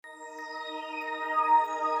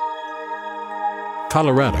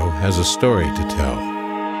Colorado has a story to tell.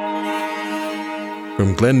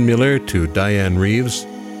 From Glenn Miller to Diane Reeves,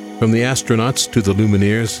 from the astronauts to the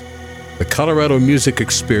Lumineers, the Colorado Music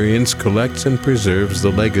Experience collects and preserves the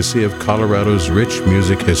legacy of Colorado's rich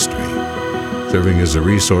music history, serving as a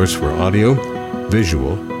resource for audio,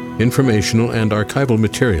 visual, informational, and archival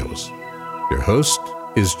materials. Your host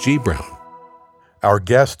is G. Brown. Our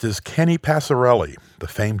guest is Kenny Passarelli, the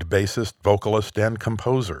famed bassist, vocalist, and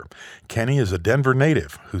composer. Kenny is a Denver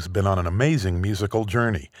native who's been on an amazing musical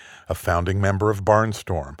journey, a founding member of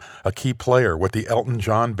Barnstorm, a key player with the Elton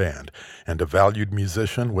John Band, and a valued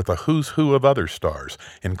musician with a who's who of other stars,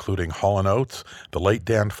 including Hall & Oates, the late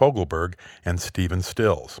Dan Fogelberg, and Stephen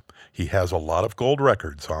Stills. He has a lot of gold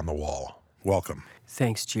records on the wall. Welcome.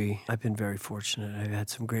 Thanks, G. I've been very fortunate. I've had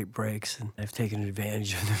some great breaks, and I've taken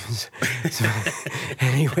advantage of them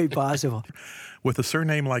any way possible. With a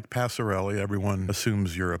surname like Passarelli, everyone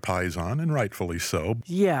assumes you're a Paisan, and rightfully so.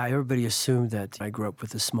 Yeah, everybody assumed that I grew up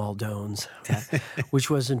with the small Dones, which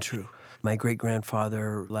wasn't true. My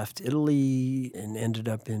great-grandfather left Italy and ended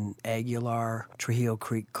up in Aguilar, Trujillo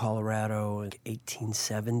Creek, Colorado in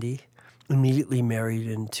 1870. Immediately married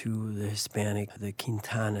into the Hispanic, the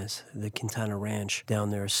Quintanas, the Quintana Ranch down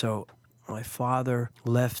there. So my father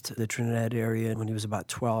left the Trinidad area when he was about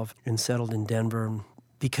 12 and settled in Denver.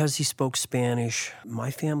 Because he spoke Spanish, my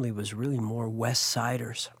family was really more West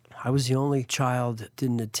Siders. I was the only child that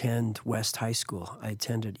didn't attend West High School. I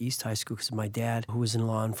attended East High School because my dad, who was in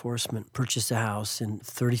law enforcement, purchased a house in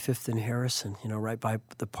 35th and Harrison, right by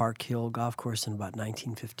the Park Hill Golf Course in about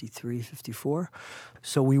 1953, 54.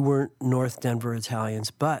 So we weren't North Denver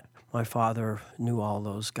Italians, but my father knew all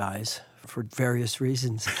those guys for various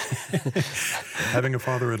reasons. Having a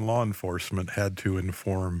father in law enforcement had to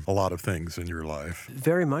inform a lot of things in your life.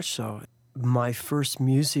 Very much so. My first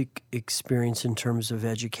music experience in terms of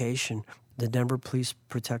education, the Denver Police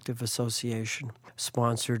Protective Association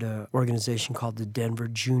sponsored an organization called the Denver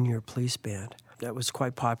Junior Police Band. That was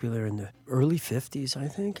quite popular in the early 50s, I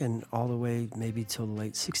think, and all the way maybe till the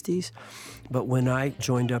late 60s. But when I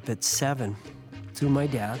joined up at 7, through my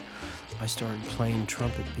dad, I started playing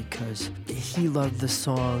trumpet because he loved the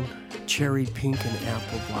song Cherry Pink and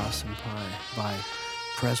Apple Blossom Pie by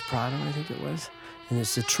Perez Prado, I think it was. And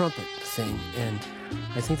it's a trumpet thing, and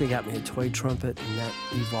I think they got me a toy trumpet, and that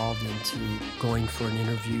evolved into going for an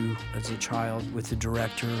interview as a child with the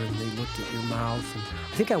director, and they looked at your mouth, and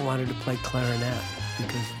I think I wanted to play clarinet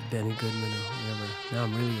because of Benny Goodman or whatever. Now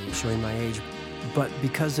I'm really showing my age. But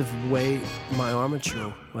because of the way my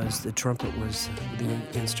armature was, the trumpet was the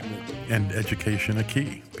instrument. And education a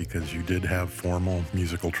key, because you did have formal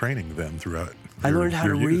musical training then throughout I learned how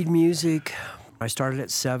to youth. read music. I started at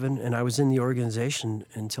 7, and I was in the organization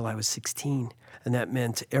until I was 16. And that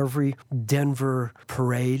meant every Denver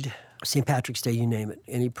parade, St. Patrick's Day, you name it,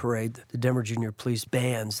 any parade, the Denver Junior Police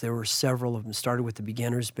bands, there were several of them. Started with the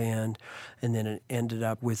beginners band, and then it ended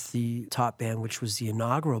up with the top band, which was the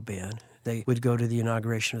inaugural band. They would go to the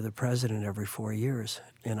inauguration of the president every 4 years,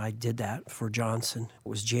 and I did that for Johnson. It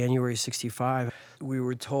was January 65. We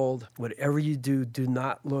were told, whatever you do, do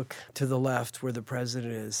not look to the left where the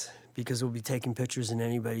president is, because we'll be taking pictures, and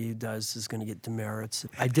anybody who does is going to get demerits.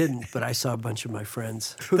 I didn't, but I saw a bunch of my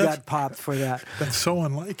friends who got popped for that. That's so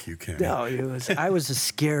unlike you, Kenny. No, I was a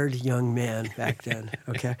scared young man back then,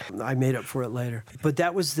 okay? I made up for it later. But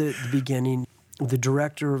that was the beginning. The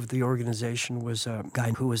director of the organization was a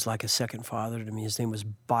guy who was like a second father to me. His name was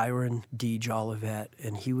Byron D. Jolivet,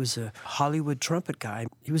 and he was a Hollywood trumpet guy.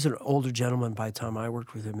 He was an older gentleman by the time I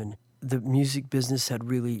worked with him, and the music business had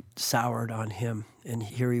really soured on him. And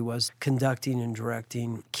here he was conducting and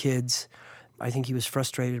directing kids. I think he was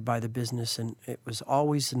frustrated by the business, and it was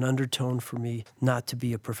always an undertone for me not to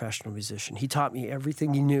be a professional musician. He taught me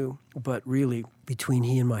everything he knew, but really, between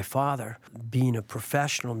he and my father, being a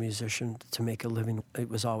professional musician to make a living, it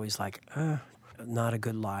was always like, not a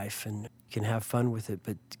good life, and you can have fun with it,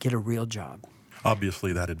 but get a real job.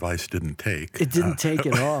 Obviously, that advice didn't take. It didn't take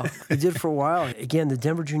at all. It did for a while. Again, the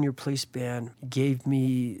Denver Junior Police Band gave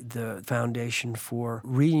me the foundation for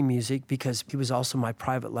reading music because he was also my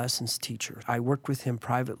private lessons teacher. I worked with him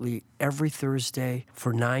privately every Thursday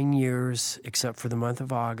for 9 years, except for the month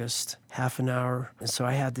of August, half an hour. And so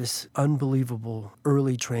I had this unbelievable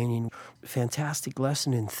early training, fantastic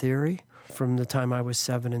lesson in theory from the time I was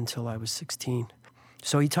 7 until I was 16.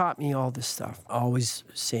 So he taught me all this stuff, always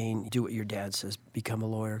saying, do what your dad says, become a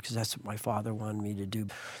lawyer, because that's what my father wanted me to do.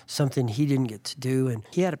 Something he didn't get to do, and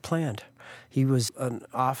he had it planned. He was an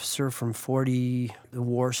officer from 40, the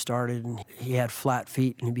war started, and he had flat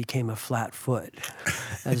feet, and he became a flat foot,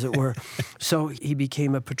 as it were. So he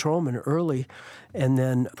became a patrolman early, and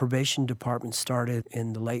then probation department started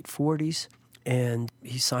in the late 40s, and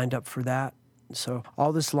he signed up for that. So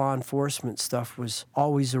all this law enforcement stuff was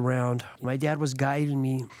always around. My dad was guiding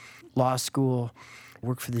me, law school,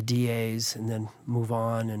 work for the DAs, and then move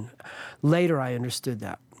on. And later I understood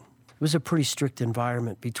that. It was a pretty strict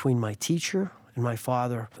environment between my teacher and my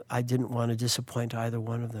father. I didn't want to disappoint either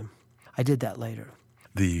one of them. I did that later.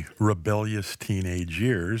 The rebellious teenage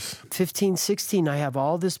years. 15, 16, I have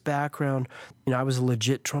all this background. I was a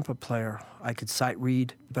legit trumpet player. I could sight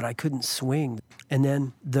read, but I couldn't swing. And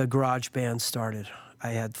then the garage band started. I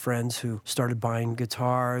had friends who started buying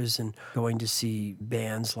guitars and going to see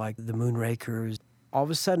bands like the Moonrakers. All of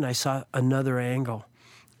a sudden, I saw another angle,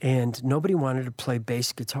 and nobody wanted to play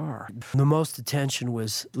bass guitar. The most attention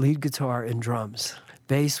was lead guitar and drums.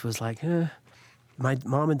 Bass was like, My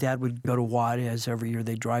mom and dad would go to Juarez every year.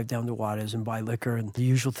 They'd drive down to Juarez and buy liquor, and the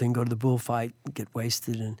usual thing, go to the bullfight, get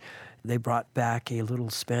wasted, and they brought back a little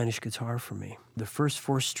Spanish guitar for me. The first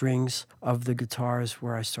 4 strings of the guitar is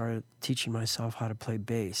where I started teaching myself how to play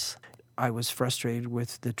bass. I was frustrated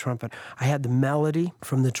with the trumpet. I had the melody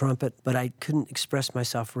from the trumpet, but I couldn't express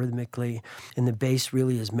myself rhythmically, and the bass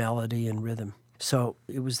really is melody and rhythm. So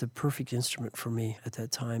it was the perfect instrument for me at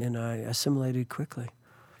that time, and I assimilated quickly.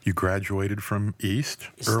 You graduated from East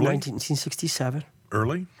early? 1967.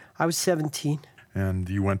 Early? I was 17. And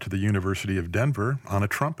you went to the University of Denver on a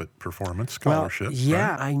trumpet performance scholarship. Well,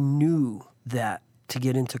 yeah, right? I knew that to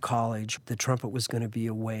get into college, the trumpet was going to be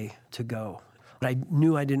a way to go. I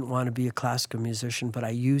knew I didn't want to be a classical musician, but I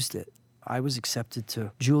used it. I was accepted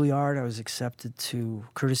to Juilliard. I was accepted to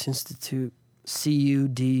Curtis Institute, CU,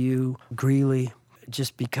 DU, Greeley,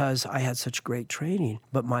 just because I had such great training,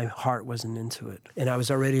 but my heart wasn't into it. And I was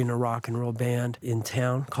already in a rock and roll band in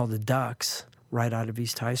town called the Ducks, right out of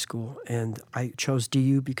East High School, and I chose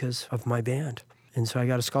DU because of my band. And so I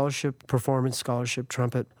got a scholarship, performance scholarship,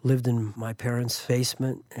 trumpet, lived in my parents'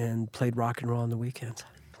 basement, and played rock and roll on the weekends.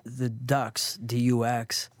 The Ducks,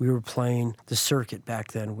 DUX, we were playing the circuit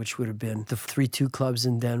back then, which would have been the 3-2 clubs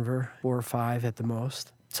in Denver, 4 or 5 at the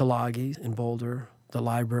most, Tulagi in Boulder, the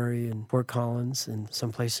library in Fort Collins, and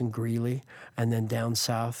someplace in Greeley, and then down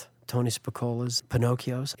south, Tony Spicola's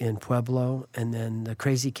Pinocchio's in Pueblo, and then the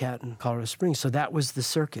Crazy Cat in Colorado Springs. So that was the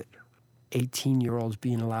circuit. 18-year-olds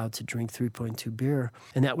being allowed to drink 3.2 beer.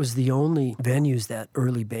 And that was the only venues that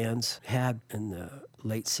early bands had in the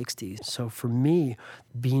late 60s. So for me,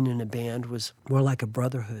 being in a band was more like a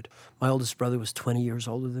brotherhood. My oldest brother was 20 years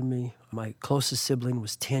older than me. My closest sibling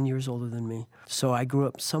was 10 years older than me. So I grew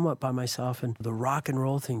up somewhat by myself, and the rock and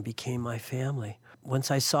roll thing became my family. Once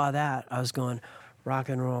I saw that, I was going, rock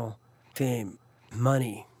and roll, fame,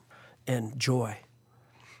 money, and joy.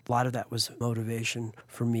 A lot of that was motivation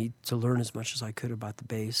for me to learn as much as I could about the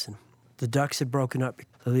bass. And the Ducks had broken up.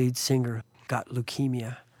 The lead singer got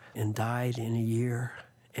leukemia and died in a year,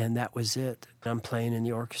 and that was it. I'm playing in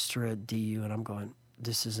the orchestra at DU, and I'm going,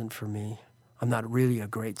 this isn't for me. I'm not really a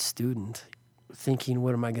great student. Thinking,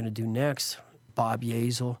 what am I going to do next? Bob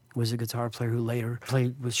Yazel was a guitar player who later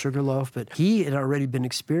played with Sugarloaf, but he had already been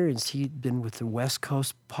experienced. He'd been with the West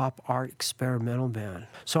Coast Pop Art Experimental Band.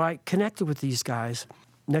 So I connected with these guys.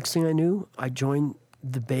 Next thing I knew, I joined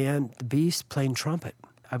the band, The Beast, playing trumpet.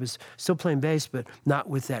 I was still playing bass, but not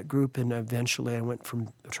with that group, and eventually I went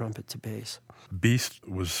from trumpet to bass. Beast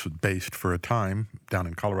was based for a time down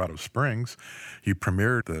in Colorado Springs. You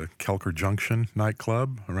premiered the Kelker Junction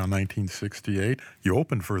nightclub around 1968. You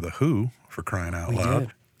opened for The Who, for crying out loud.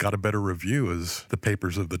 Did. Got a better review, as the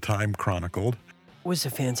papers of the time chronicled. It was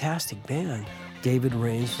a fantastic band. David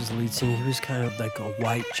Raines was the lead singer. He was kind of like a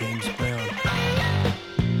white James Brown.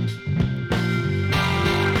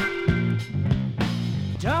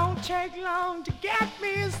 Don't take long to get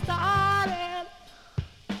me started,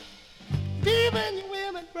 leaving you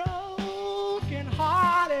women broken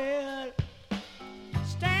hearted.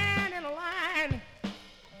 Stand in a line,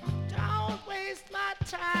 don't waste my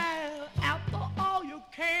time. After all, you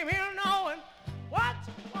came here knowing what's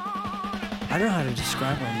on. I don't know how to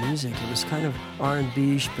describe our music. It was kind of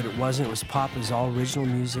R&B-ish, but it wasn't. It was pop. It was all original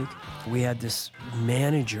music. We had this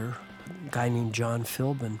manager, a guy named John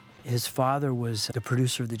Philbin. His father was the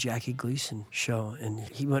producer of the Jackie Gleason show, and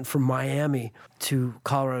he went from Miami to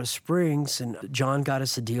Colorado Springs, and John got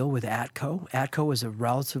us a deal with Atco. Atco was a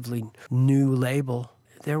relatively new label.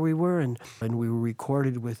 There we were, and we were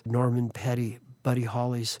recorded with Norman Petty Buddy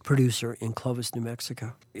Holly's producer in Clovis, New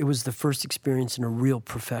Mexico. It was the first experience in a real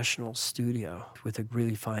professional studio with a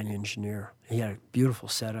really fine engineer. He had a beautiful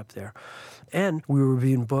setup there. And we were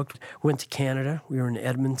being booked. Went to Canada. We were in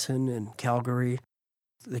Edmonton and Calgary,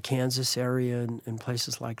 the Kansas area and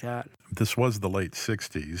places like that. This was the late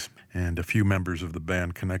 60s, and a few members of the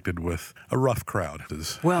band connected with a rough crowd,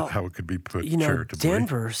 is how it could be put charitably.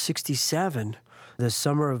 Denver, 67, the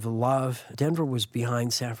summer of love, Denver was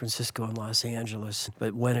behind San Francisco and Los Angeles.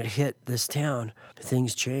 But when it hit this town,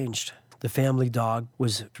 things changed. The Family Dog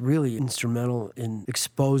was really instrumental in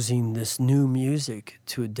exposing this new music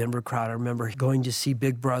to a Denver crowd. I remember going to see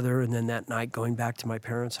Big Brother, and then that night going back to my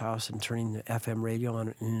parents' house and turning the FM radio on,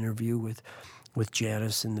 an interview with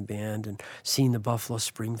Janice and the band, and seeing the Buffalo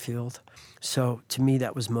Springfield. So to me,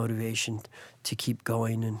 that was motivation to keep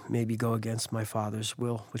going and maybe go against my father's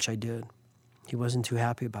will, which I did. He wasn't too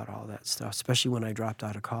happy about all that stuff, especially when I dropped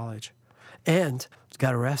out of college. And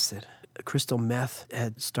got arrested. Crystal meth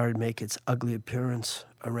had started to make its ugly appearance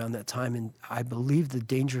around that time, and I believe the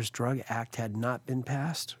Dangerous Drug Act had not been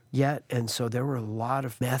passed yet, and so there were a lot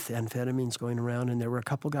of methamphetamines going around, and there were a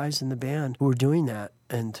couple guys in the band who were doing that,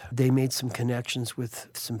 and they made some connections with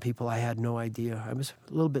some people I had no idea. I was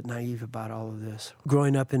a little bit naive about all of this.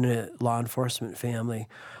 Growing up in a law enforcement family,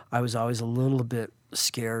 I was always a little bit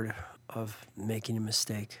scared of making a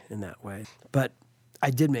mistake in that way. But I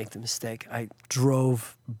did make the mistake. I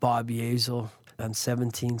drove Bob Yazel on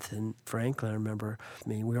 17th and Franklin, I remember.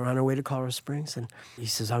 We were on our way to Colorado Springs, and he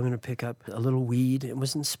says, I'm going to pick up a little weed. It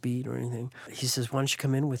wasn't speed or anything. He says, why don't you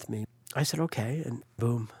come in with me? I said, okay, and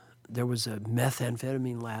boom. There was a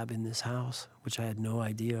methamphetamine lab in this house, which I had no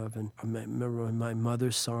idea of. And I remember when my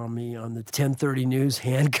mother saw me on the 10:30 news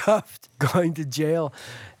handcuffed, going to jail.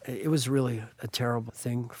 It was really a terrible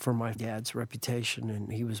thing for my dad's reputation,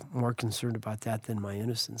 and he was more concerned about that than my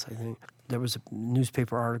innocence, I think. There was a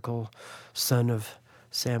newspaper article, son of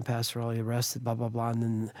Sam Passarelli arrested, blah, blah, blah, and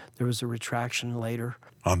then there was a retraction later.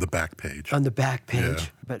 On the back page. On the back page. Yeah.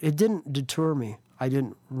 But it didn't deter me. I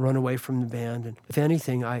didn't run away from the band. And if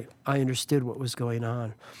anything, I understood what was going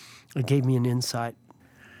on. It gave me an insight.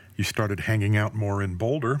 You started hanging out more in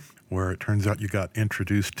Boulder, where it turns out you got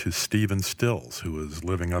introduced to Stephen Stills, who was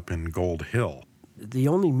living up in Gold Hill. The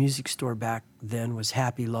only music store back then was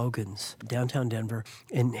Happy Logan's, downtown Denver.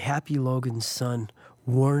 And Happy Logan's son,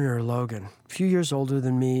 Warner Logan, a few years older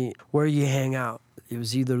than me, where you hang out. It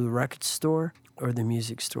was either the record store or the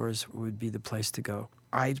music stores would be the place to go.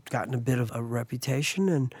 I'd gotten a bit of a reputation,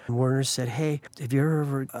 and Warner said, hey, have you ever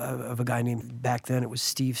heard of a guy named, back then it was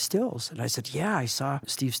Steve Stills? And I said, yeah, I saw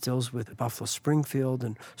Steve Stills with Buffalo Springfield,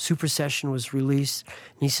 and Super Session was released.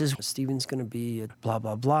 And he says, Steven's going to be at blah,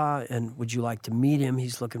 blah, blah, and would you like to meet him?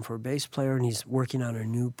 He's looking for a bass player, and he's working on a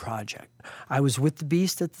new project. I was with the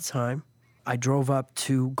Beast at the time. I drove up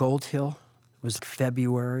to Gold Hill. It was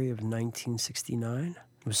February of 1969.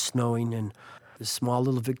 It was snowing in this small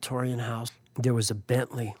little Victorian house. There was a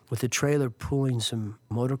Bentley with a trailer pulling some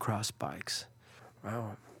motocross bikes.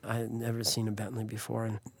 Wow, I had never seen a Bentley before.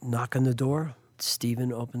 And knock on the door,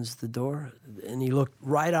 Steven opens the door, and he looked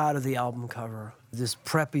right out of the album cover. This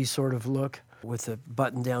preppy sort of look with a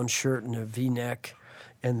button-down shirt and a V-neck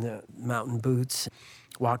and the mountain boots.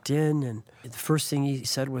 Walked in, and the first thing he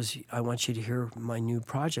said was, I want you to hear my new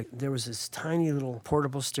project. There was this tiny little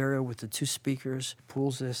portable stereo with the two speakers,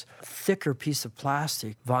 pulls this thicker piece of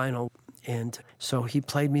plastic, vinyl, and so he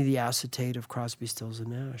played me the acetate of Crosby, Stills, and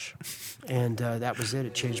Nash. And that was it.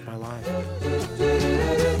 It changed my life.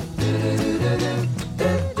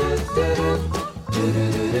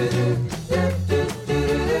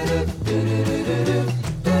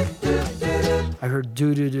 I heard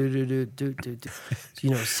do-do-do-do-do-do-do.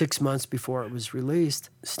 6 months before it was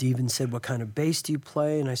released, Steven said, what kind of bass do you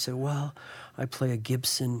play? And I said, well, I play a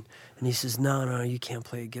Gibson. And he says, no, you can't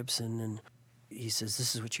play a Gibson. And he says,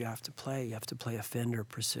 this is what you have to play. You have to play a Fender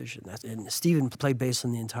Precision. And Steven played bass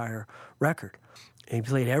on the entire record. And he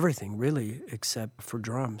played everything, really, except for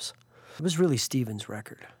drums. It was really Steven's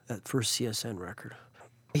record, that first CSN record.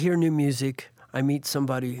 I hear new music. I meet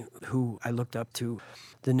somebody who I looked up to.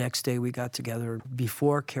 The next day we got together.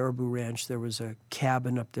 Before Caribou Ranch, there was a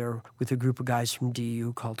cabin up there with a group of guys from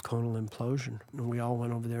DU called Conal Implosion. And we all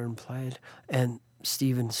went over there and played. And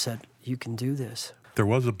Steven said, you can do this. There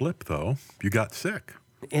was a blip, though. You got sick.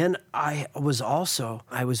 And I was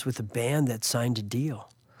with a band that signed a deal.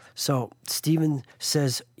 So Steven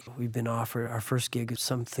says, we've been offered our first gig at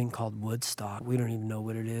something called Woodstock. We don't even know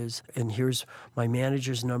what it is. And here's my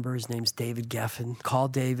manager's number. His name's David Geffen. Call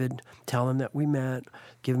David, tell him that we met,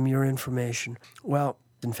 give him your information. Well,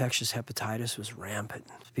 Infectious hepatitis was rampant.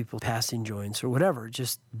 People passing joints or whatever,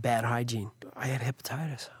 just bad hygiene. I had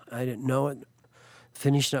hepatitis. I didn't know it.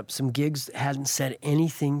 Finishing up some gigs, hadn't said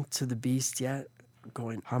anything to the Beast yet.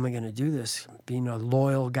 Going, how am I going to do this? Being a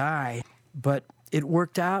loyal guy. But it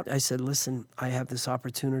worked out. I said, listen, I have this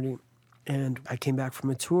opportunity. And I came back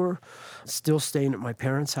from a tour, still staying at my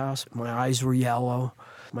parents' house. My eyes were yellow.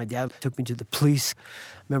 My dad took me to the police.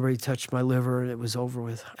 Remember, he touched my liver, and it was over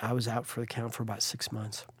with. I was out for the count for about 6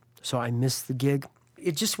 months. So I missed the gig.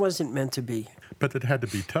 It just wasn't meant to be. But it had to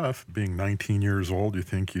be tough. Being 19 years old, you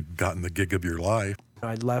think you'd gotten the gig of your life.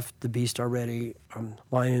 I'd left the Beast already. I'm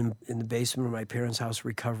lying in the basement of my parents' house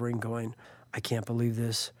recovering, going, I can't believe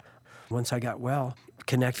this. Once I got well,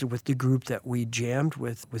 connected with the group that we jammed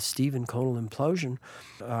with Stephen, Conal Implosion,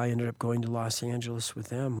 I ended up going to Los Angeles with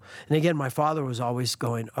them. And again, my father was always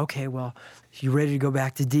going, okay, well, you ready to go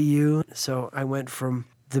back to DU? So I went from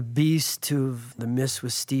the Beast to the Miss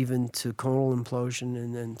with Stephen to Conal Implosion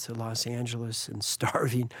and then to Los Angeles and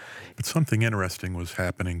starving. But something interesting was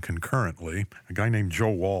happening concurrently. A guy named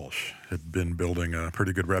Joe Walsh had been building a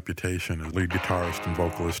pretty good reputation as lead guitarist and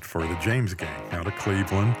vocalist for the James Gang out of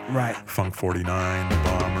Cleveland. Right. Funk 49,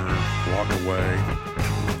 Bomber, Walk Away.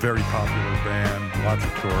 Very popular band, lots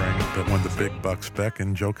of touring. But when the big bucks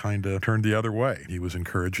beckoned, Joe kind of turned the other way. He was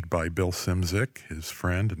encouraged by Bill Simzik, his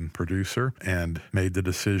friend and producer, and made the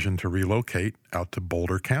decision to relocate out to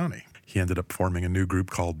Boulder County. He ended up forming a new group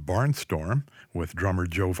called Barnstorm with drummer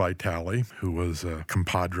Joe Vitale, who was a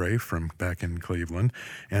compadre from back in Cleveland,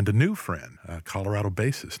 and a new friend, a Colorado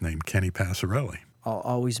bassist named Kenny Passarelli. I'll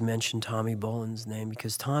always mention Tommy Boland's name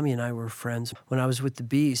because Tommy and I were friends. When I was with the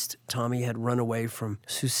Beast, Tommy had run away from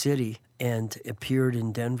Sioux City and appeared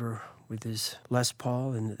in Denver with his Les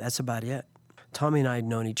Paul, and that's about it. Tommy and I had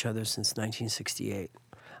known each other since 1968.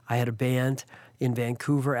 I had a band in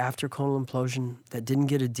Vancouver after Conal Implosion that didn't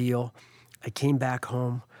get a deal. I came back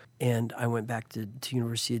home, and I went back to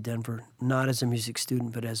University of Denver, not as a music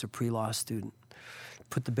student, but as a pre-law student.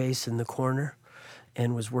 Put the bass in the corner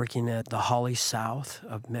and was working at the Holly South,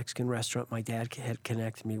 a Mexican restaurant my dad had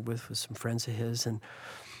connected me with some friends of his, and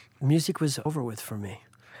music was over with for me.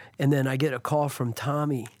 And then I get a call from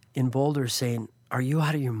Tommy in Boulder saying, are you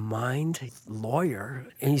out of your mind, lawyer?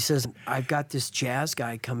 And he says, I've got this jazz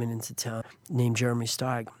guy coming into town named Jeremy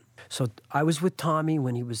Steig. So I was with Tommy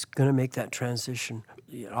when he was going to make that transition.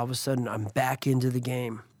 All of a sudden, I'm back into the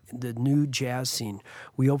game, the new jazz scene.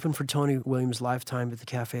 We opened for Tony Williams' Lifetime at the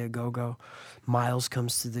Cafe A-Go-Go. Miles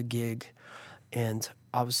comes to the gig, and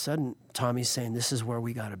all of a sudden, Tommy's saying, this is where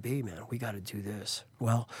we got to be, man. We got to do this.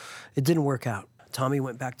 Well, it didn't work out. Tommy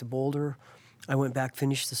went back to Boulder. I went back,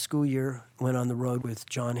 finished the school year, went on the road with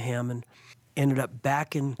John Hammond, ended up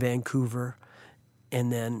back in Vancouver,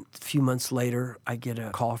 and then a few months later, I get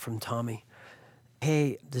a call from Tommy.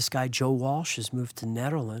 Hey, this guy Joe Walsh has moved to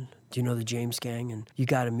Netherlands. Do you know the James Gang? And you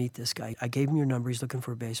got to meet this guy. I gave him your number. He's looking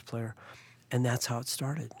for a bass player. And that's how it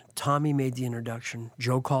started. Tommy made the introduction.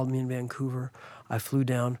 Joe called me in Vancouver. I flew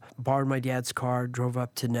down, borrowed my dad's car, drove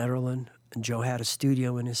up to Netherlands. And Joe had a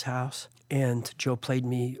studio in his house. And Joe played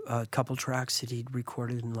me a couple tracks that he'd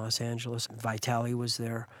recorded in Los Angeles. Vitale was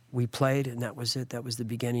there. We played, and that was it. That was the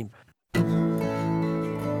beginning.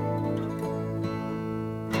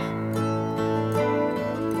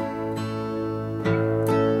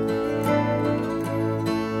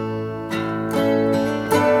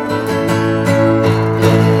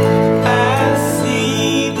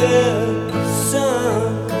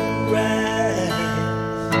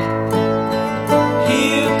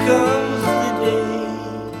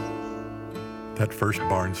 That first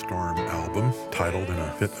Barnstorm album, titled in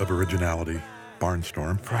a fit of originality,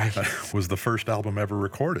 Barnstorm, Right. was the first album ever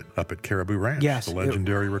recorded up at Caribou Ranch, Yes, the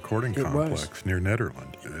legendary recording complex was. near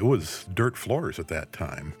Nederland. It was dirt floors at that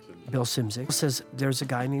time. Bill Simzik says there's a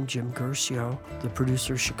guy named Jim Gersio, the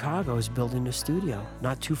producer of Chicago, is building a studio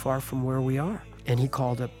not too far from where we are. And he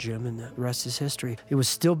called up Jim, and the rest is history. It was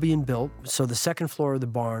still being built, so the second floor of the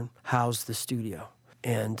barn housed the studio.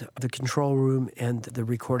 And the control room and the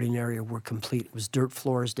recording area were complete. It was dirt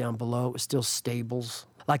floors down below. It was still stables,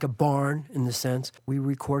 like a barn in the sense. We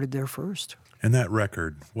recorded there first. And that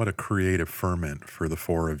record, what a creative ferment for the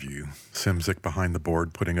four of you. Simzik behind the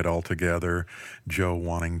board, putting it all together. Joe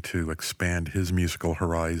wanting to expand his musical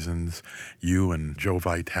horizons. You and Joe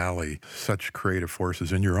Vitale, such creative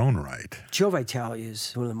forces in your own right. Joe Vitale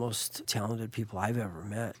is one of the most talented people I've ever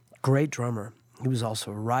met. Great drummer. He was also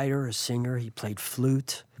a writer, a singer. He played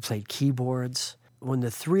flute, he played keyboards. When the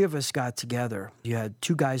three of us got together, you had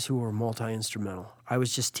two guys who were multi-instrumental. I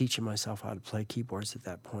was just teaching myself how to play keyboards at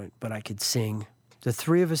that point, but I could sing. The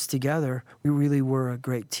three of us together, we really were a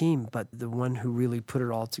great team, but the one who really put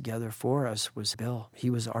it all together for us was Bill.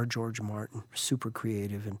 He was our George Martin, super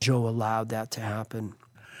creative, and Joe allowed that to happen.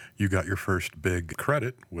 You got your first big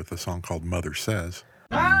credit with a song called Mother Says.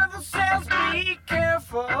 Mother says be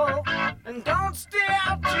careful and don't stay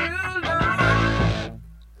out too long.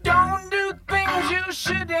 Don't do things you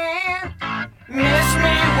shouldn't. Miss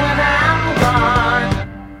me when I'm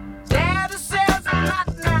gone. Daddy says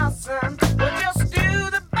not now, son, but just do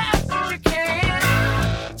the best that you can.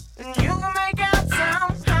 And you'll make out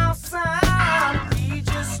somehow, son. Be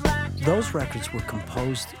just like Those records were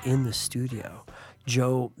composed in the studio.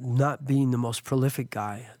 Joe, not being the most prolific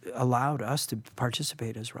guy, allowed us to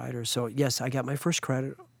participate as writers. So yes, I got my first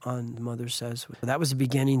credit on Mother Says. That was the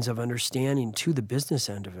beginnings of understanding, to the business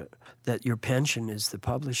end of it, that your pension is the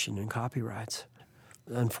publishing and copyrights.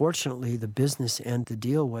 Unfortunately, the business end of the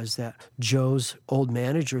deal was that Joe's old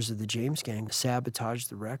managers of the James Gang sabotaged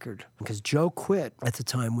the record. Because Joe quit at the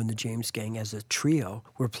time when the James Gang, as a trio,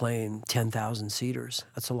 were playing 10,000 seaters.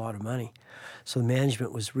 That's a lot of money. So the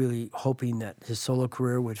management was really hoping that his solo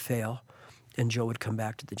career would fail and Joe would come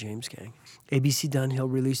back to the James Gang. ABC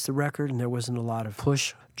Dunhill released the record, and there wasn't a lot of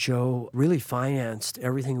push. Joe really financed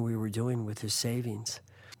everything we were doing with his savings.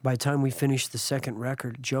 By the time we finished the second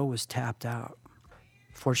record, Joe was tapped out.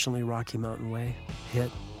 Fortunately, Rocky Mountain Way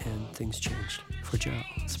hit, and things changed, for Joe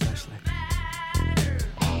especially.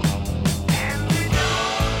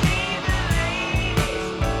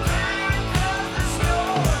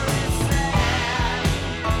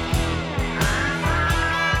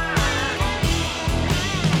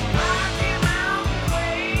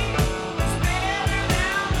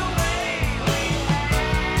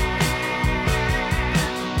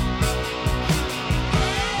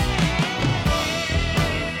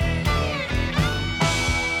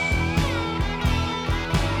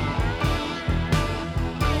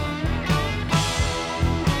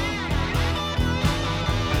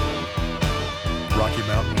 Rocky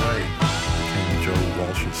Mountain Way became Joe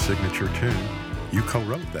Walsh's signature tune. You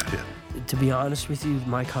co-wrote that hit. To be honest with you,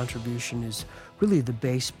 my contribution is really the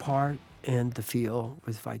bass part and the feel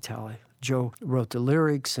with Vitale. Joe wrote the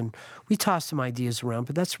lyrics, and we tossed some ideas around,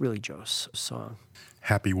 but that's really Joe's song.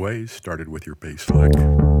 Happy Ways started with your bass lick.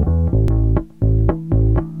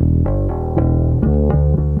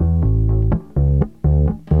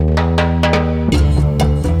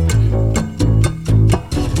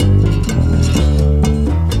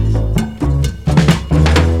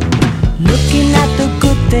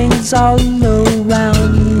 All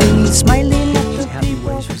around me, smiling at the Happy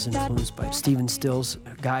people. Ways was influenced by Stephen Stills,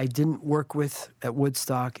 a guy I didn't work with at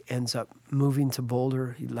Woodstock, ends up moving to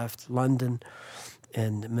Boulder. He left London,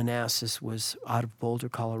 and Manassas was out of Boulder,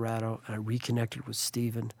 Colorado, and I reconnected with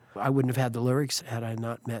Stephen. I wouldn't have had the lyrics had I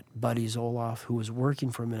not met Buddy Zoloff, who was working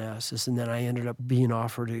for Manassas, and then I ended up being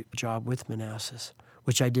offered a job with Manassas,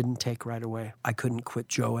 which I didn't take right away. I couldn't quit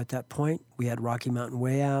Joe at that point. We had Rocky Mountain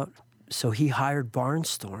Way out. So he hired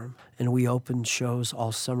Barnstorm, and we opened shows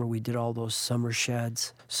all summer. We did all those summer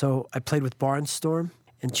sheds. So I played with Barnstorm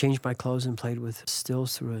and changed my clothes and played with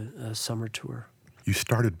Stills through a summer tour. You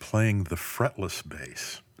started playing the fretless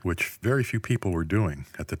bass, which very few people were doing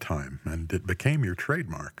at the time, and it became your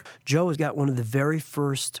trademark. Joe has got one of the very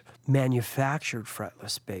first manufactured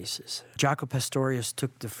fretless basses. Jaco Pastorius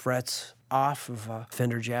took the frets off of a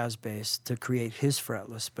Fender Jazz bass to create his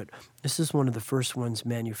fretless, but this is one of the first ones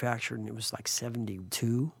manufactured, and it was like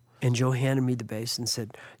 72. And Joe handed me the bass and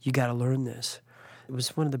said, "You got to learn this." It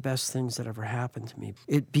was one of the best things that ever happened to me.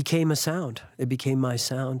 It became a sound. It became my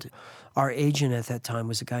sound. Our agent at that time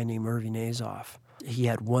was a guy named Irving Azoff. He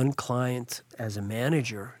had one client as a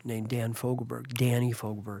manager named Danny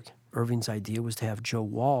Fogelberg. Irving's idea was to have Joe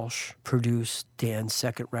Walsh produce Dan's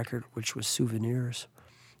second record, which was Souvenirs.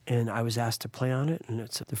 And I was asked to play on it, and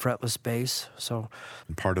it's the fretless bass. So,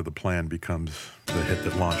 And part of the plan becomes the hit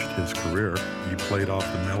that launched his career. You played off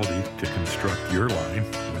the melody to construct your line,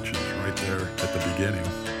 which is right there at the beginning.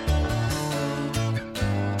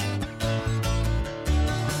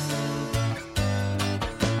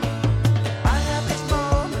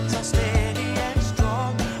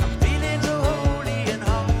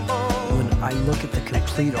 when I look at the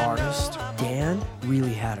complete artist, Dan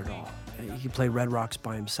really had it all. He could play Red Rocks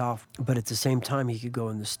by himself, but at the same time, he could go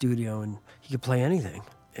in the studio and he could play anything.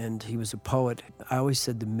 And he was a poet. I always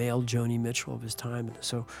said the male Joni Mitchell of his time.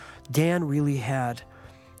 So Dan really had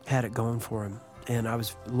it going for him. And I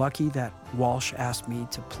was lucky that Walsh asked me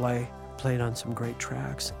to played on some great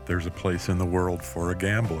tracks. There's a place in the world for a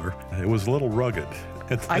gambler. It was a little rugged.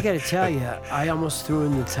 I got to tell you, I almost threw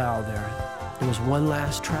in the towel there. There was one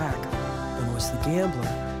last track, and it was The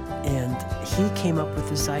Gambler. And he came up with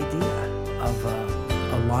this idea of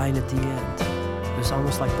a line at the end. It was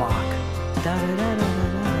almost like Bach.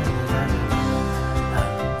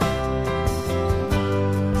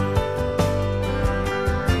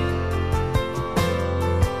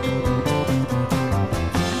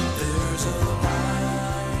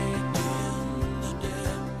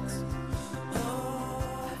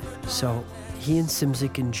 So he and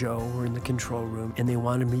Simzik and Joe were in the control room, and they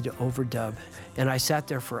wanted me to overdub. And I sat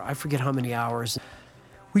there for, I forget how many hours.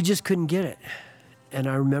 We just couldn't get it. And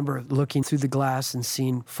I remember looking through the glass and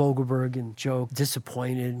seeing Fogelberg and Joe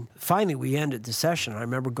disappointed. Finally, we ended the session. I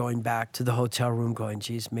remember going back to the hotel room going,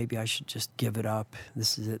 geez, maybe I should just give it up.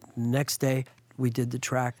 This is it. The next day, we did the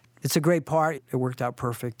track. It's a great part. It worked out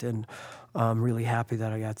perfect, and I'm really happy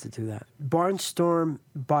that I got to do that. Barnstorm,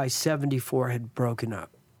 by 74, had broken up.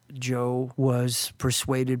 Joe was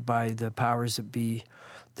persuaded by the powers that be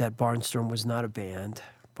that Barnstorm was not a band.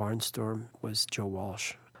 Barnstorm was Joe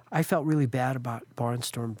Walsh. I felt really bad about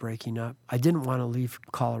Barnstorm breaking up. I didn't want to leave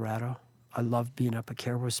Colorado. I loved being up at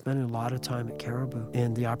Caribou, spending a lot of time at Caribou,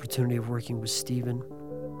 and the opportunity of working with Stephen.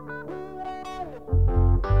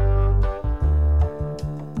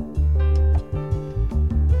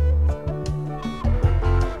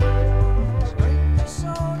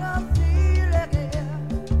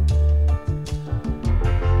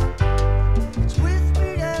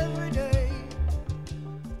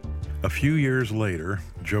 A few years later,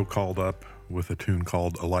 Joe called up with a tune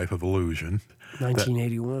called A Life of Illusion.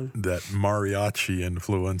 1981. That mariachi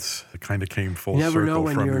influence kind of came full circle. You never know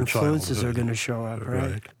from when your your influences childhood. are going to show up,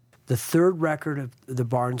 right? Right. The third record of the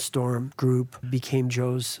Barnstorm group became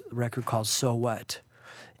Joe's record called So What?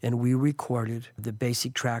 And we recorded the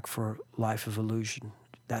basic track for Life of Illusion.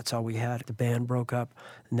 That's all we had. The band broke up,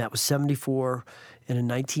 and that was 74. And in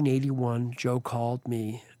 1981, Joe called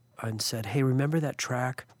me and said, hey, remember that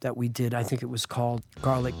track that we did? I think it was called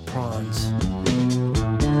Garlic Prawns.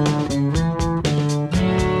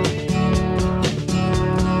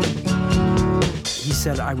 He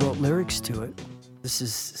said, I wrote lyrics to it. This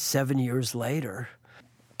is 7 years later.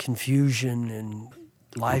 Confusion and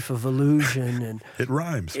Life of Illusion. And it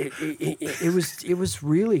rhymes. It was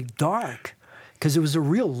really dark because it was a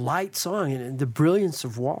real light song and the brilliance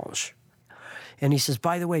of Walsh. And he says,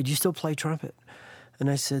 by the way, do you still play trumpet? And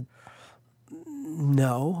I said,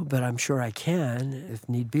 no, but I'm sure I can if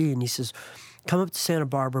need be. And he says, come up to Santa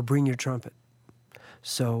Barbara, bring your trumpet.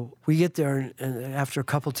 So we get there, and after a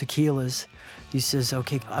couple tequilas, he says,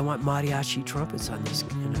 okay, I want mariachi trumpets on this.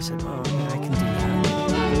 And I said, oh, yeah, I can do that.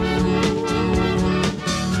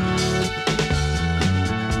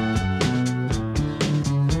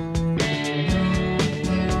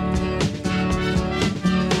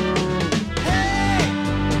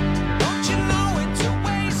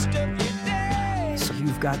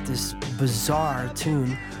 Got this bizarre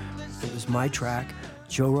tune. It was my track.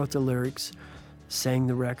 Joe wrote the lyrics, sang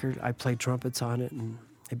the record. I played trumpets on it, and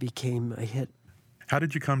it became a hit. How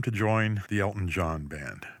did you come to join the Elton John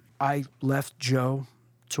band? I left Joe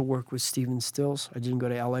to work with Stephen Stills. I didn't go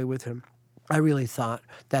to L.A. with him. I really thought,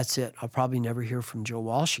 that's it. I'll probably never hear from Joe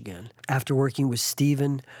Walsh again. After working with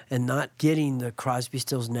Stephen and not getting the Crosby,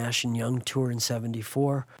 Stills, Nash & Young tour in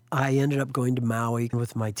 74, I ended up going to Maui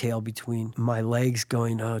with my tail between my legs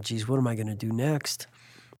going, oh, geez, what am I going to do next?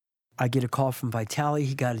 I get a call from Vitali.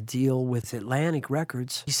 He got a deal with Atlantic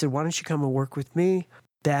Records. He said, why don't you come and work with me?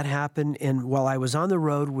 That happened, and while I was on the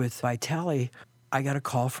road with Vitali, I got a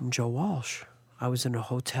call from Joe Walsh. I was in a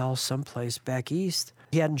hotel someplace back east.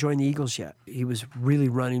 He hadn't joined the Eagles yet. He was really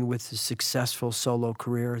running with a successful solo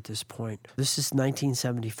career at this point. This is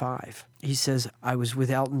 1975. He says, I was with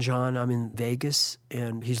Elton John. I'm in Vegas,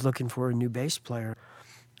 and he's looking for a new bass player.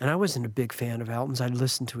 And I wasn't a big fan of Elton's. I'd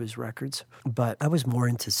listened to his records, but I was more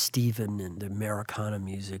into Stephen and the Americana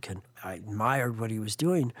music, and I admired what he was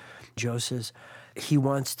doing. Joe says, he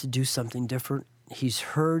wants to do something different. He's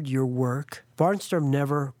heard your work. Barnstorm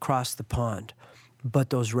never crossed the pond, but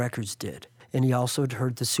those records did. And he also had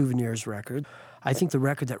heard the Souvenirs record. I think the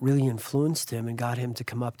record that really influenced him and got him to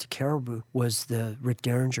come up to Caribou was the Rick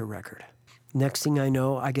Derringer record. Next thing I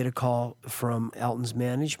know, I get a call from Elton's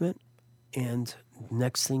management, and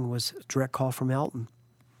next thing was a direct call from Elton,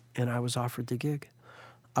 and I was offered the gig.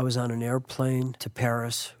 I was on an airplane to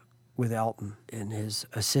Paris with Elton and his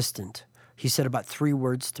assistant. He said about 3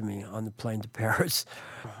 words to me on the plane to Paris.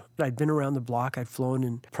 I'd been around the block. I'd flown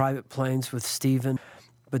in private planes with Stephen,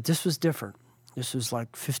 but this was different. This was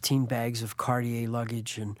like 15 bags of Cartier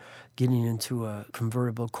luggage and getting into a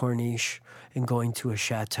convertible Corniche and going to a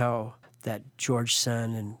chateau that George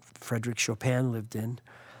Sand and Frédéric Chopin lived in.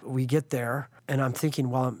 We get there, and I'm thinking,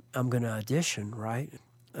 well, I'm going to audition, right?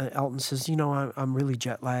 Elton says, I'm really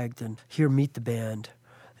jet lagged, and here, meet the band.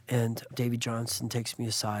 And Davy Johnson takes me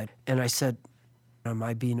aside. And I said, am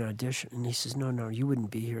I being an audition? And he says, no, you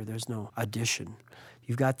wouldn't be here. There's no audition.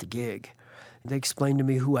 You've got the gig. They explained to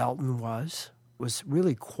me who Elton was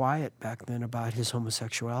really quiet back then about his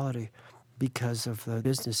homosexuality because of the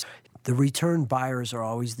business. The return buyers are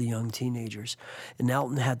always the young teenagers. And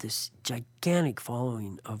Elton had this gigantic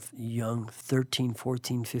following of young 13,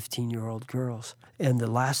 14, 15-year-old girls. And the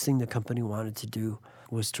last thing the company wanted to do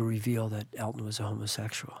was to reveal that Elton was a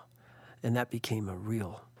homosexual. And that became a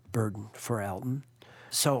real burden for Elton.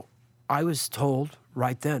 So I was told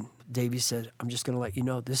right then, Davey said, I'm just going to let you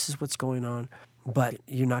know this is what's going on, but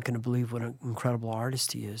you're not going to believe what an incredible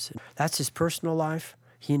artist he is. And that's his personal life.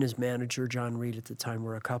 He and his manager, John Reed, at the time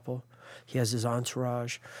were a couple. He has his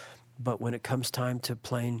entourage. But when it comes time to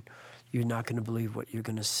playing, you're not going to believe what you're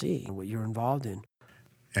going to see, what you're involved in.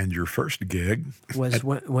 And your first gig was at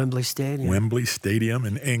Wembley Stadium. Wembley Stadium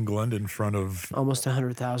in England in front of almost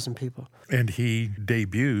 100,000 people. And he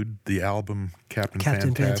debuted the album Captain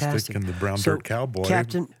Fantastic and the Brown Dirt Cowboy.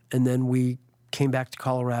 Captain, and then we came back to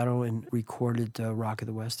Colorado and recorded Rock of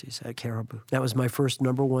the Westies at Caribou. That was my first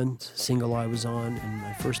 #1 single I was on, and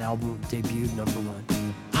my first album debuted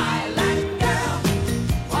 #1. I like girl,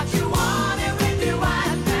 what you want every new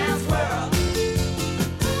white man's world.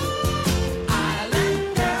 I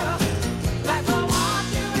like girl, like I want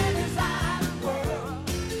you in his island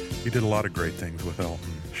world. You did a lot of great things with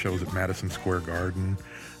Elton. Shows at Madison Square Garden.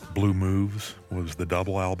 Blue Moves was the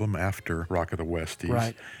double album after Rock of the Westies.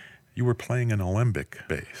 Right. You were playing an alembic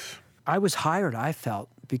bass. I was hired, I felt,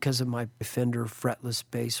 because of my Fender fretless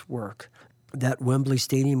bass work. That Wembley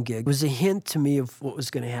Stadium gig was a hint to me of what was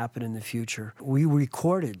going to happen in the future. We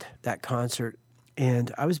recorded that concert,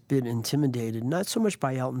 and I was a bit intimidated, not so much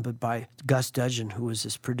by Elton, but by Gus Dudgeon, who was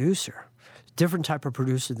his producer. Different type of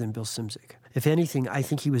producer than Bill Szymczyk. If anything, I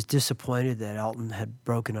think he was disappointed that Elton had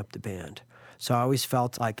broken up the band. So I always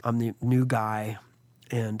felt like I'm the new guy,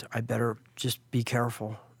 and I better just be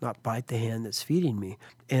careful, not bite the hand that's feeding me.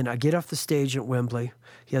 And I get off the stage at Wembley.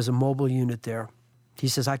 He has a mobile unit there. He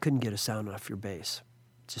says, I couldn't get a sound off your bass.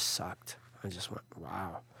 It just sucked. I just went,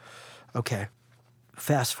 wow. Okay.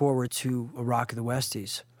 Fast forward to a Rock of the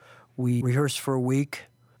Westies. We rehearsed for a week.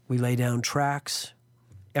 We lay down tracks.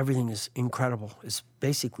 Everything is incredible. It's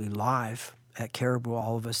basically live at Caribou,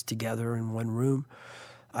 all of us together in one room.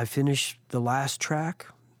 I finish the last track.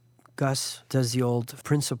 Gus does the old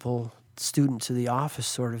principal student to the office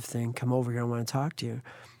sort of thing. Come over here, I want to talk to you.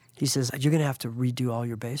 He says, you're going to have to redo all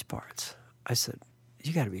your bass parts. I said,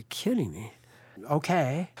 you got to be kidding me.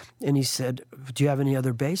 Okay. And he said, do you have any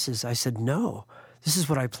other basses? I said, no. This is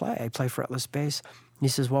what I play. I play fretless bass. And he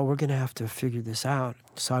says, well, we're going to have to figure this out.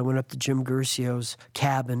 So I went up to Jim Guercio's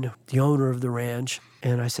cabin, the owner of the ranch,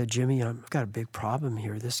 and I said, Jimmy, I've got a big problem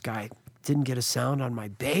here. This guy didn't get a sound on my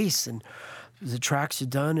bass, and the tracks are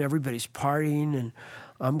done, everybody's partying, and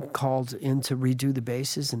I'm called in to redo the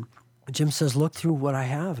basses. And Jim says, look through what I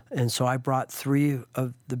have. And so I brought 3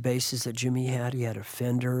 of the basses that Jimmy had. He had a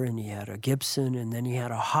Fender, and he had a Gibson, and then he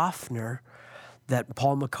had a Hofner that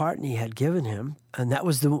Paul McCartney had given him. And that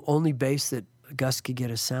was the only bass that Gus could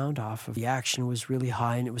get a sound off of. The action was really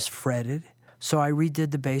high, and it was fretted. So I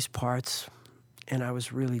redid the bass parts, and I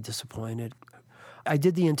was really disappointed. I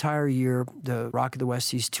did the entire year, the Rock of the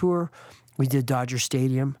Westies tour. We did Dodger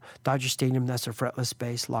Stadium. Dodger Stadium, that's a fretless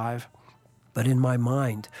bass live. But in my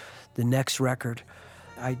mind, the next record,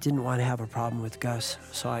 I didn't want to have a problem with Gus,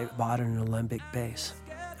 so I bought an alembic bass,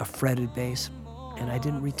 a fretted bass, and I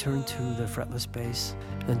didn't return to the fretless bass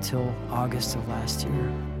until August of last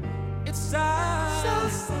year. It's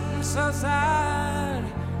sad, so sad.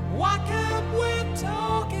 Why can't we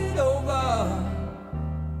talk it over?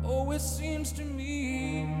 Oh, it seems to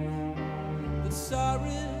me that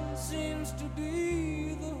sorry seems to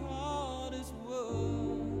be the hardest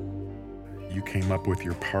word. You came up with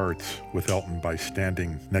your parts with Elton by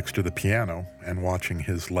standing next to the piano and watching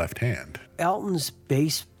his left hand. Elton's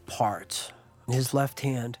bass parts, his left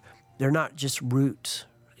hand, they're not just roots.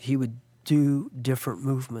 He would do different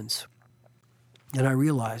movements. And I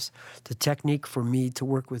realized the technique for me to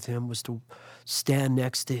work with him was to stand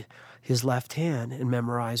next to his left hand and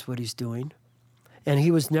memorize what he's doing. And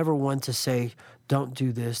he was never one to say, don't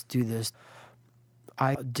do this, do this.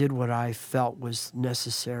 I did what I felt was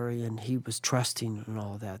necessary, and he was trusting and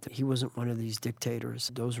all of that. He wasn't one of these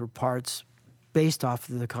dictators. Those were parts based off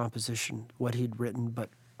of the composition, what he'd written, but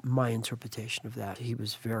my interpretation of that, he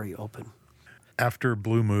was very open. After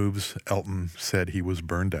Blue Moves, Elton said he was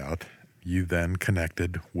burned out. You then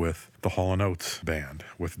connected with the Hall & Oates band,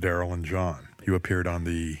 with Daryl and John. You appeared on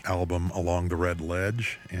the album Along the Red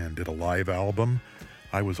Ledge and did a live album.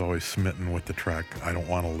 I was always smitten with the track I Don't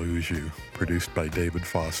Want to Lose You, produced by David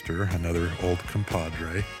Foster, another old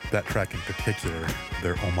compadre. That track in particular,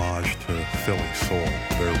 their homage to Philly soul,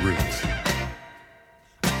 their roots.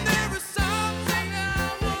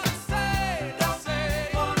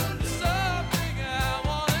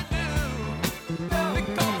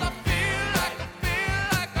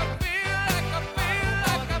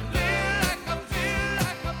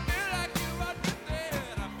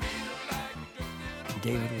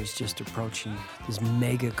 David was just approaching this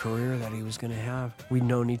mega career that he was going to have. We'd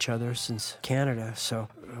known each other since Canada, so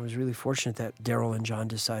I was really fortunate that Daryl and John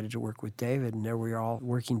decided to work with David, and there we were all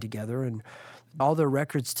working together. And all their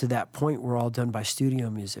records to that point were all done by studio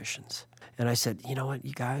musicians. And I said, you know what,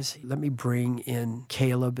 you guys, let me bring in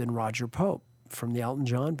Caleb and Roger Pope from the Elton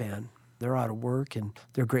John Band. They're out of work, and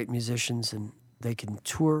they're great musicians, and they can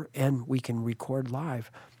tour, and we can record live.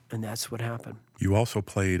 And that's what happened. You also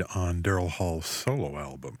played on Daryl Hall's solo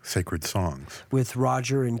album, Sacred Songs. With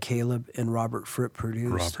Roger and Caleb and Robert Fripp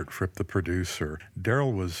produced. Robert Fripp, the producer.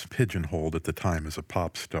 Daryl was pigeonholed at the time as a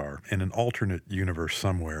pop star. In an alternate universe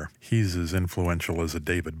somewhere, he's as influential as a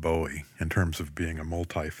David Bowie in terms of being a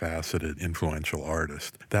multifaceted, influential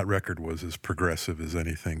artist. That record was as progressive as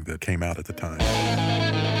anything that came out at the time.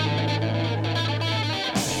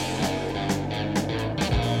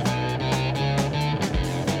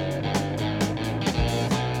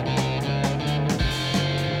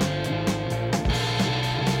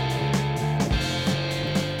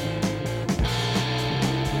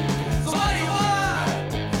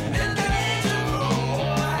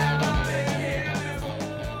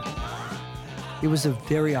 It was a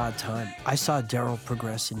very odd time. I saw Daryl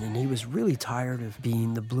progressing, and he was really tired of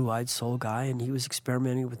being the blue-eyed soul guy, and he was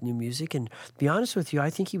experimenting with new music. And to be honest with you, I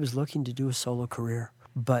think he was looking to do a solo career.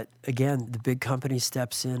 But again, the big company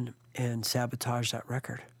steps in and sabotage that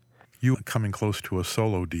record. You coming close to a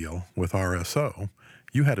solo deal with RSO,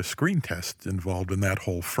 you had a screen test involved in that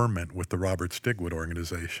whole ferment with the Robert Stigwood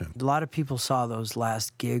organization. A lot of people saw those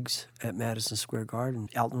last gigs at Madison Square Garden.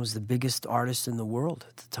 Elton was the biggest artist in the world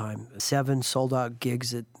at the time. 7 sold-out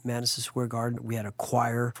gigs at Madison Square Garden. We had a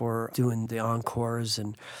choir for doing the encores,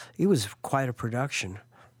 and it was quite a production.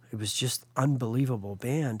 It was just unbelievable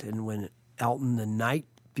band. And when Elton, the night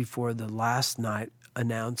before the last night,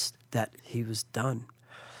 announced that he was done,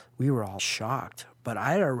 we were all shocked. But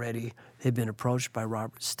I had been approached by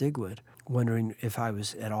Robert Stigwood, wondering if I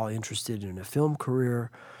was at all interested in a film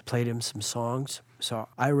career, played him some songs. So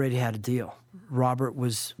I already had a deal. Robert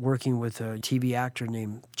was working with a TV actor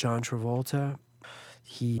named John Travolta.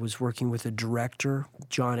 He was working with a director,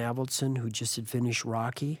 John Avildsen, who just had finished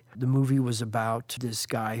Rocky. The movie was about this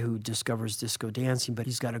guy who discovers disco dancing, but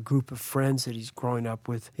he's got a group of friends that he's growing up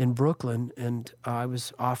with in Brooklyn, and I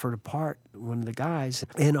was offered a part, one of the guys,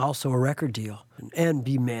 and also a record deal, and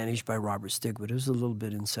be managed by Robert Stigwood. It was a little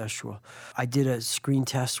bit incestual. I did a screen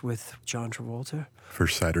test with John Travolta. For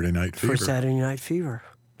Saturday Night Fever. For Saturday Night Fever.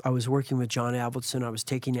 I was working with John Avildsen. I was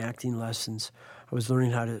taking acting lessons. I was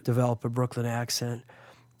learning how to develop a Brooklyn accent.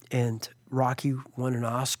 And Rocky won an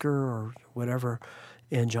Oscar or whatever,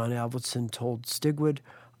 and John Avildsen told Stigwood,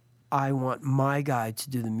 I want my guy to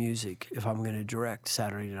do the music if I'm going to direct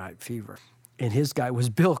Saturday Night Fever. And his guy was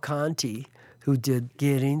Bill Conti, who did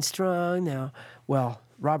Getting Strong Now. Well,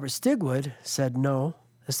 Robert Stigwood said, no,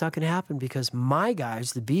 that's not going to happen because my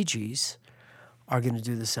guys, the Bee Gees, are going to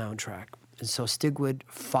do the soundtrack. And so Stigwood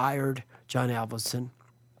fired John Avildsen,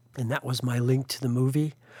 and that was my link to the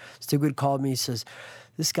movie. Stigwood called me, he says,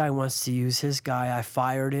 this guy wants to use his guy. I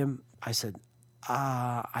fired him. I said,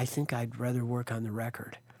 I think I'd rather work on the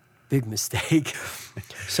record. Big mistake.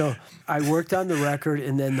 So I worked on the record,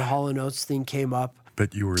 and then the Hall & Oates thing came up.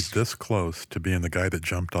 But you were this close to being the guy that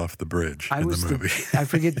jumped off the bridge in the movie. I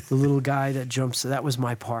forget the little guy that jumps. So that was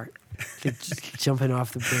my part, jumping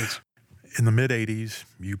off the bridge. In the mid-'80s,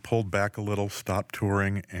 you pulled back a little, stopped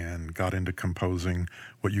touring, and got into composing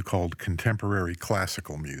what you called contemporary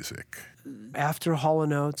classical music. After Hall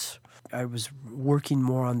 & Oates, I was working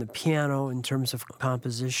more on the piano in terms of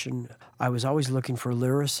composition. I was always looking for a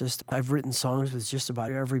lyricist. I've written songs with just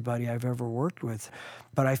about everybody I've ever worked with.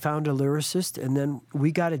 But I found a lyricist, and then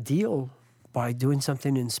we got a deal by doing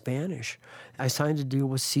something in Spanish. I signed a deal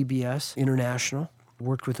with CBS International.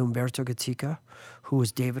 Worked with Humberto Gatica, who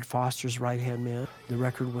was David Foster's right-hand man. The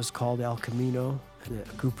record was called El Camino. The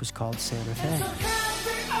group was called Santa Fe.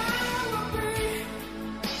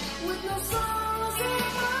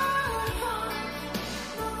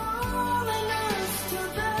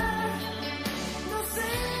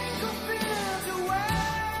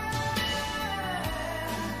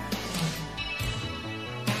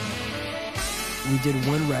 We did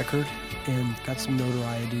one record and got some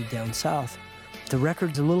notoriety down south. The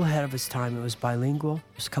record's a little ahead of its time. It was bilingual.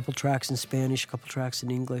 There's a couple tracks in Spanish, a couple tracks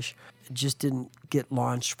in English. It just didn't get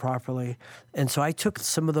launched properly. And so I took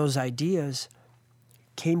some of those ideas,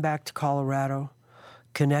 came back to Colorado,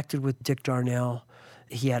 connected with Dick Darnell.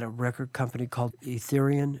 He had a record company called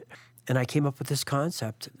Etherian, and I came up with this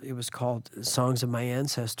concept. It was called Songs of My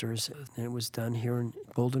Ancestors, and it was done here in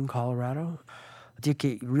Golden, Colorado.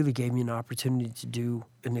 Dick really gave me an opportunity to do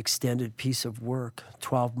an extended piece of work,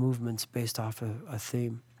 12 movements based off of a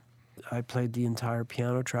theme. I played the entire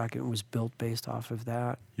piano track, and it was built based off of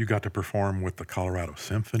that. You got to perform with the Colorado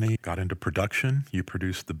Symphony, got into production. You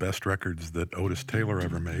produced the best records that Otis Taylor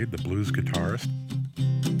ever made, the blues guitarist.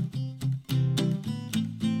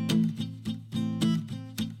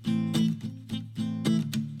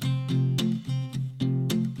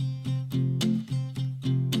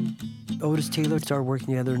 Otis Taylor started working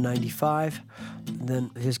together in 95.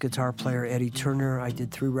 Then his guitar player, Eddie Turner, I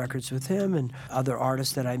did 3 records with him, and other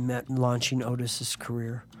artists that I met launching Otis's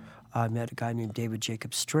career. I met a guy named David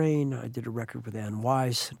Jacob Strain. I did a record with Ann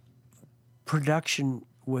Weiss. Production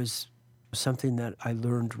was something that I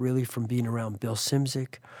learned really from being around Bill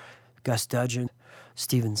Simzik, Gus Dudgeon,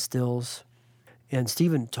 Stephen Stills. And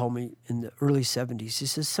Stephen told me in the early 70s, he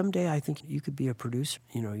says, someday I think you could be a producer.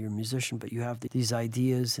 You know, you're a musician, but you have these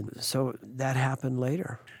ideas. And so that happened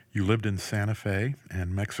later. You lived in Santa Fe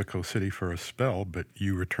and Mexico City for a spell, but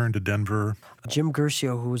you returned to Denver. Jim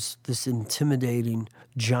Guercio, who was this intimidating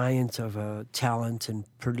giant of a talent and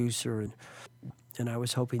producer, and I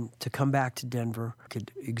was hoping to come back to Denver,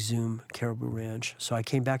 could exhume Caribou Ranch. So I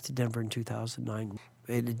came back to Denver in 2009.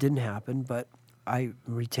 It didn't happen, but I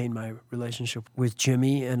retained my relationship with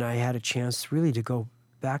Jimmy, and I had a chance really to go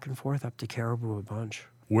back and forth up to Caribou a bunch.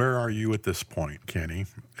 Where are you at this point, Kenny?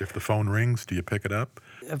 If the phone rings, do you pick it up?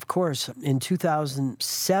 Of course. In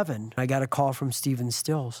 2007, I got a call from Stephen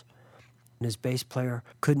Stills. His bass player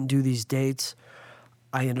couldn't do these dates.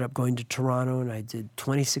 I ended up going to Toronto, and I did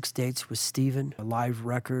 26 dates with Stephen, a live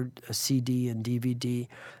record, a CD, and DVD.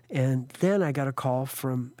 And then I got a call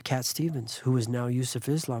from Cat Stevens, who is now Yusuf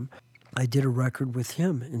Islam. I did a record with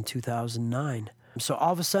him in 2009. So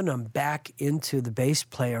all of a sudden, I'm back into the bass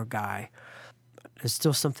player guy. It's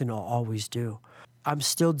still something I'll always do. I'm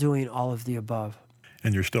still doing all of the above.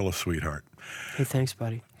 And you're still a sweetheart. Hey, thanks,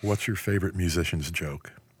 buddy. What's your favorite musician's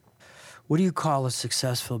joke? What do you call a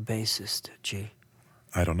successful bassist, G?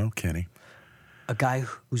 I don't know, Kenny. A guy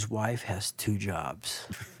whose wife has 2 jobs.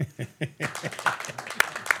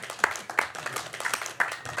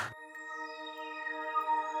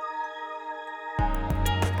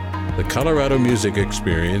 The Colorado Music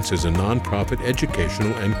Experience is a nonprofit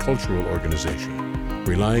educational and cultural organization,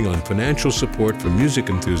 relying on financial support from music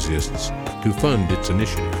enthusiasts to fund its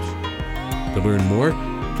initiatives. To learn more,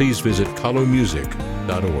 please visit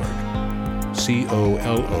colomusic.org.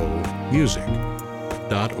 COLO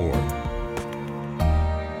music.org.